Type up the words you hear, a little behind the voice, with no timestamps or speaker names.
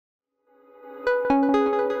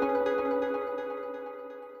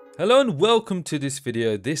Hello and welcome to this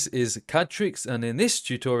video. This is CAD Tricks, and in this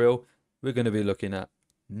tutorial we're going to be looking at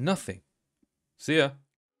nothing. See ya.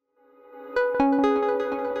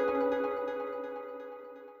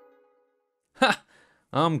 Ha!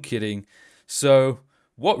 I'm kidding. So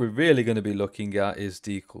what we're really going to be looking at is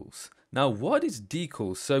decals. Now what is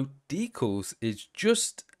decals? So decals is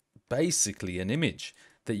just basically an image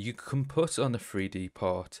that you can put on a 3D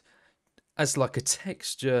part as like a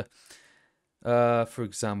texture, for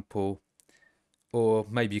example, or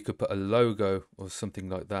maybe you could put a logo or something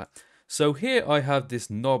like that. So here I have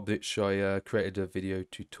this knob which I created a video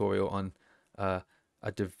tutorial on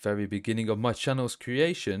at the very beginning of my channel's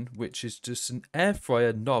creation, which is just an air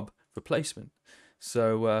fryer knob replacement.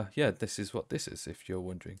 So yeah, this is what this is, if you're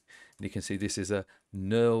wondering. And you can see this is a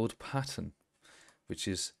knurled pattern, which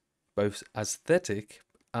is both aesthetic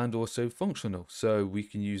and also functional. So we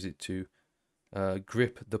can use it to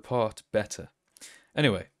grip the part better.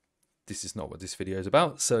 Anyway, this is not what this video is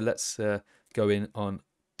about, so let's go in on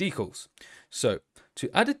decals. So to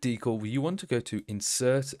add a decal, you want to go to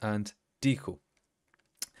Insert and Decal.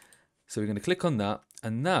 So we're going to click on that,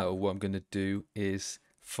 and now what I'm going to do is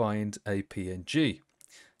find a PNG.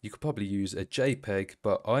 You could probably use a JPEG,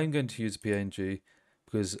 but I'm going to use a PNG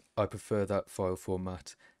because I prefer that file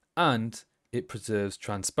format, and it preserves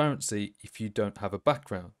transparency if you don't have a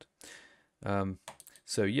background.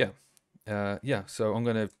 So yeah, so I'm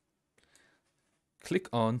going to click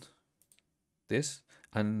on this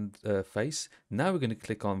and face. Now we're going to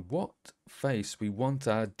click on what face we want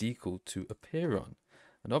our decal to appear on.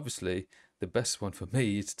 And obviously the best one for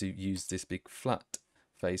me is to use this big flat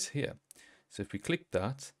face here. So if we click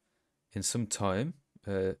that in some time,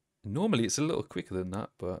 normally it's a little quicker than that,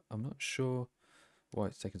 but I'm not sure why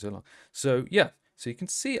it's taking so long. So yeah, so you can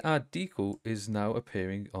see our decal is now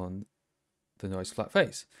appearing on the nice flat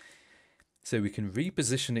face. So we can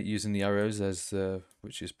reposition it using the arrows, as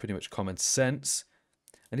which is pretty much common sense.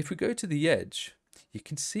 And if we go to the edge, you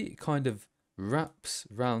can see it kind of wraps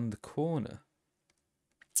round the corner.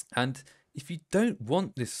 And if you don't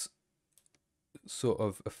want this sort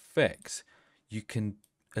of effect, you can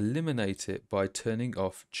eliminate it by turning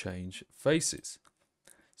off change faces.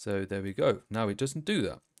 So there we go. Now it doesn't do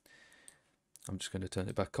that. I'm just going to turn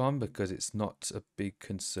it back on because it's not a big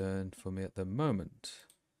concern for me at the moment.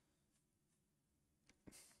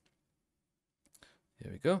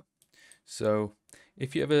 Here we go. So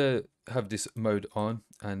if you ever have this mode on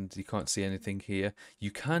and you can't see anything here,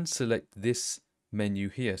 you can select this menu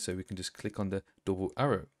here. So we can just click on the double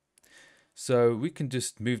arrow. So we can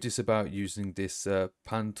just move this about using this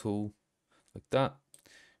pan tool like that.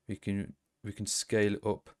 We can scale it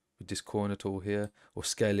up with this corner tool here, or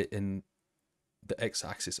scale it in the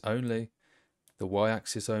x-axis only, the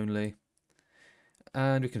y-axis only,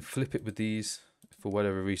 and we can flip it with these. For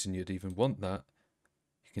whatever reason you'd even want that,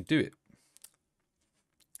 you can do it.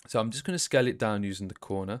 So I'm just going to scale it down using the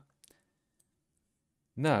corner.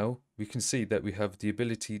 Now we can see that we have the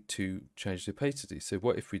ability to change the opacity. So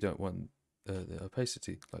what if we don't want the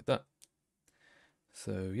opacity like that?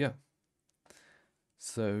 So yeah.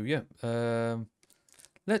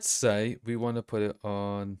 Let's say we want to put it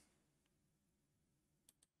on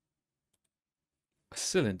a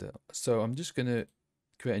cylinder. So I'm just going to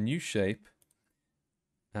create a new shape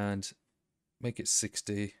and make it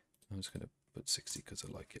 60. I'm just going to put 60 because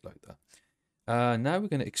I like it like that. Now we're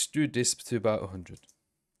going to extrude this to about 100.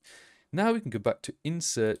 Now we can go back to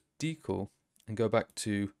Insert Decal and go back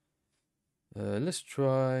to let's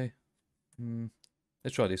try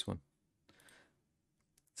this one.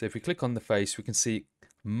 So if we click on the face, we can see it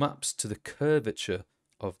maps to the curvature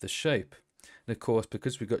of the shape. And of course,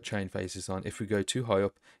 because we've got chain faces on, if we go too high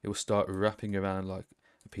up, it will start wrapping around like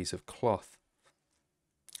a piece of cloth.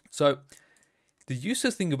 So the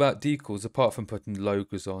useless thing about decals, apart from putting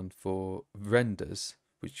logos on for renders,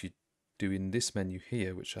 which you do in this menu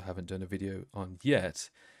here, which I haven't done a video on yet,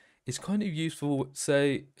 is kind of useful,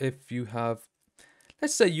 say, if you have,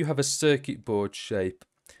 let's say you have a circuit board shape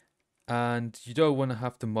and you don't want to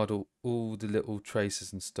have to model all the little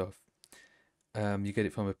traces and stuff. You get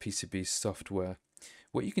it from a PCB software.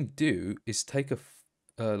 What you can do is take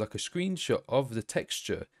like a screenshot of the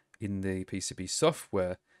texture in the PCB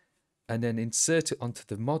software and then insert it onto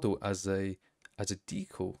the model as a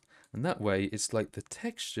decal, and that way it's like the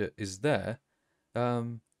texture is there,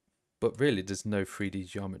 but really there's no 3D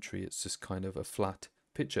geometry. It's just kind of a flat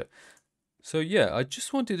picture. So yeah, I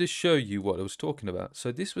just wanted to show you what I was talking about.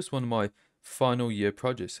 So this was one of my final year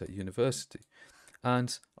projects at university,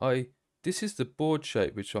 and this is the board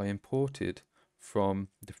shape which I imported from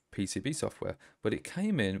the PCB software, but it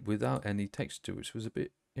came in without any texture, which was a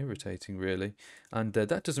bit irritating really, and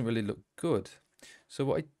that doesn't really look good. So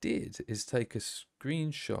what I did is take a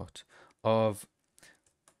screenshot of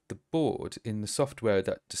the board in the software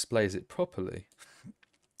that displays it properly,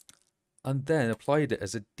 and then applied it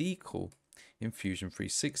as a decal in Fusion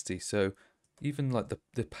 360. So even like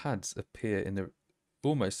the pads appear in the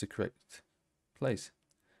almost the correct place.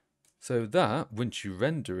 So that once you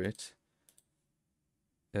render it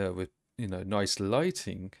with nice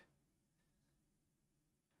lighting,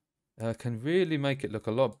 can really make it look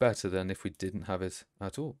a lot better than if we didn't have it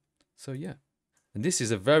at all. So yeah, and this is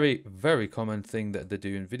a very, very common thing that they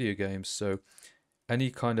do in video games. So any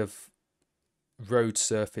kind of road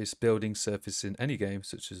surface, building surface in any game,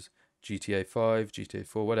 such as GTA 5, GTA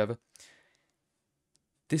 4, whatever,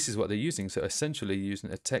 this is what they're using. So essentially using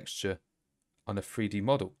a texture on a 3D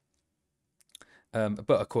model. But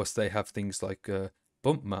of course they have things like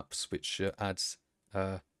bump maps, which adds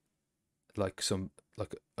like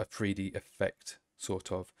a 3D effect,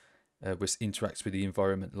 sort of, which interacts with the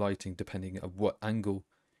environment lighting depending on what angle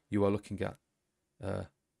you are looking at.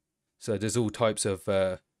 So there's all types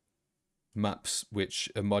of maps which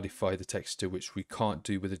modify the texture, which we can't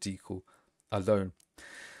do with a decal alone.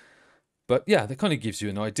 But yeah, that kind of gives you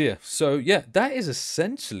an idea. So yeah, that is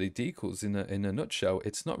essentially decals in a nutshell.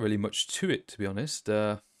 It's not really much to it, to be honest.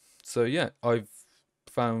 So yeah, I've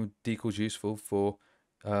found decals useful for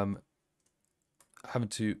having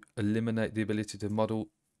to eliminate the ability to model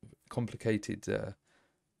complicated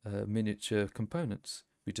miniature components.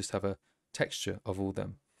 We just have a texture of all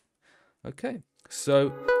them. Okay,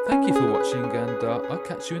 so thank you for watching, and I'll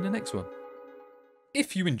catch you in the next one.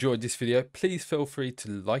 If you enjoyed this video, please feel free to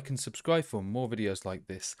like and subscribe for more videos like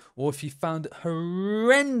this. Or if you found it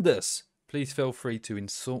horrendous, please feel free to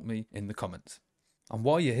insult me in the comments. And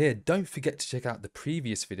while you're here, don't forget to check out the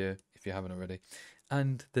previous video if you haven't already,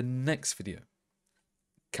 and the next video.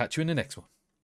 Catch you in the next one.